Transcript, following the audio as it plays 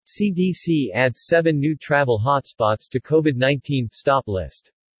CDC adds 7 new travel hotspots to COVID-19 stop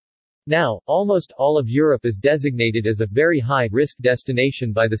list. Now, almost all of Europe is designated as a very high-risk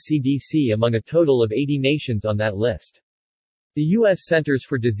destination by the CDC among a total of 80 nations on that list. The U.S. Centers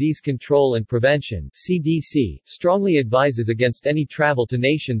for Disease Control and Prevention (CDC) strongly advises against any travel to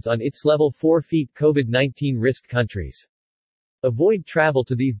nations on its level 4 COVID-19 risk countries. Avoid travel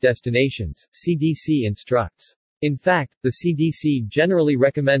to these destinations, CDC instructs. In fact, the CDC generally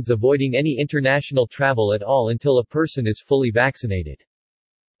recommends avoiding any international travel at all until a person is fully vaccinated.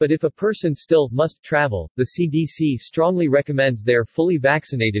 But if a person still must travel, the CDC strongly recommends they are fully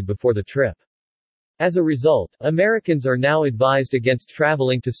vaccinated before the trip. As a result, Americans are now advised against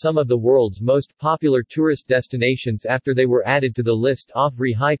traveling to some of the world's most popular tourist destinations after they were added to the list of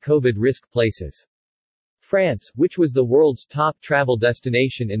very high COVID risk places. France, which was the world's top travel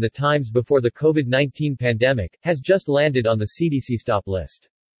destination in the times before the COVID-19 pandemic, has just landed on the CDC stop list.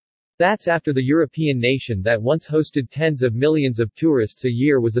 That's after the European nation that once hosted tens of millions of tourists a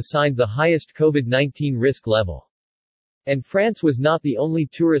year was assigned the highest COVID-19 risk level. And France was not the only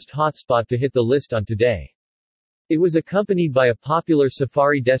tourist hotspot to hit the list on today. It was accompanied by a popular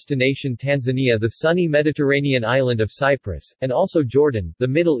safari destination Tanzania, the sunny Mediterranean island of Cyprus, and also Jordan, the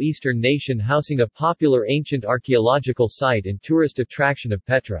Middle Eastern nation housing a popular ancient archaeological site and tourist attraction of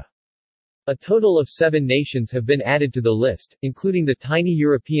Petra. A total of 7 nations have been added to the list, including the tiny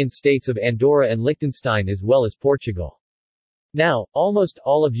European states of Andorra and Liechtenstein as well as Portugal. Now, almost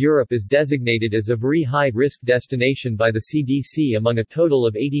all of Europe is designated as a very high-risk destination by the CDC among a total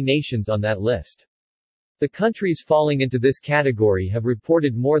of 80 nations on that list. The countries falling into this category have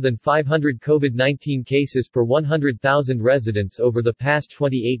reported more than 500 COVID-19 cases per 100,000 residents over the past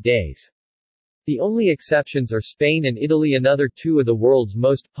 28 days. The only exceptions are Spain and Italy, another 2 of the world's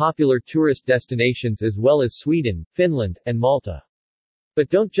most popular tourist destinations, as well as Sweden, Finland, and Malta. But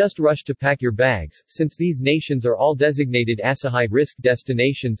don't just rush to pack your bags, since these nations are all designated as high-risk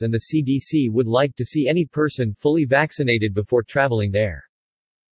destinations and the CDC would like to see any person fully vaccinated before traveling there.